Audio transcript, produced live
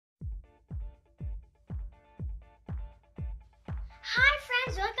Hi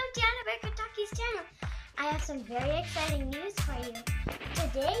friends, welcome to Annabelle Kataki's channel. I have some very exciting news for you.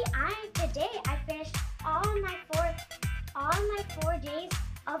 Today I finished all my four days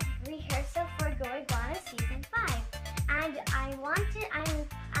of rehearsal for Go Iguanas season 5. And I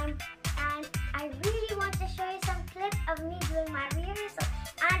really want to show you some clips of me doing my rehearsal.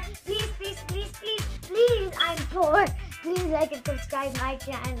 And please, I'm poor. Please like and subscribe my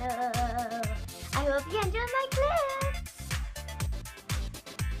channel. I hope you enjoy my clips.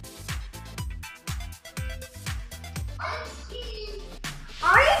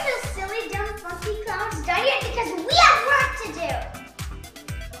 Are you just silly, dumb, funky clowns done yet? Because we have work to do.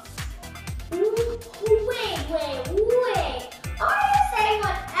 Wait. Are you saying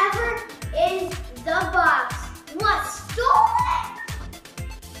whatever in the box was stolen?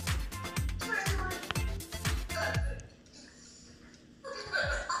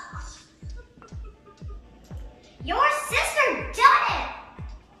 Your sister done it!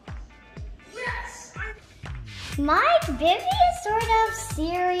 Yes! My Vivi is sort of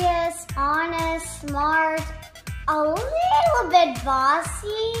serious, honest, smart, a little bit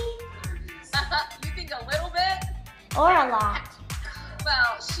bossy. You think a little bit? Or a lot.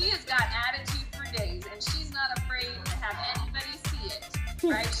 Well, she has got attitude for days, and she's not afraid to have anybody see it,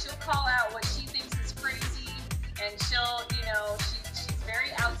 right? She'll call out what she thinks is crazy, and she'll, she's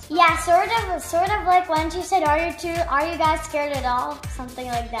very outspoken. Yeah, sort of like when she said, are you guys scared at all? Something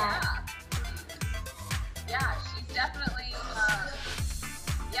like that. Yeah, she's definitely,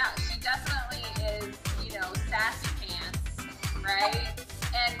 she definitely is, sassy pants, right?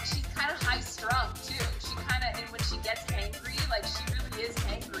 And she's kind of high-strung, too. She kind of, and when she gets angry, like, she really is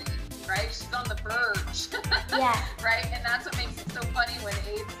angry, right? She's on the verge. Yeah. Right? And that's what makes it so funny when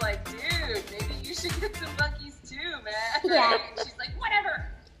Abe's like, dude, maybe you should get some Buc-ee's too, man. Yeah. Right? And she's like, whatever.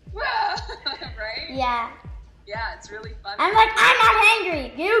 Right? Yeah. Yeah, it's really funny. I'm like, I'm not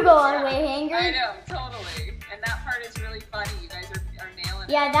angry. You go away angry. I know, totally. And that part is really funny. You guys are nailing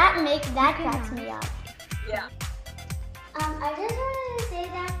it. Yeah, that cracks me up. Yeah. I just wanted to say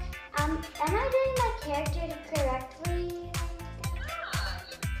that, am I doing my character to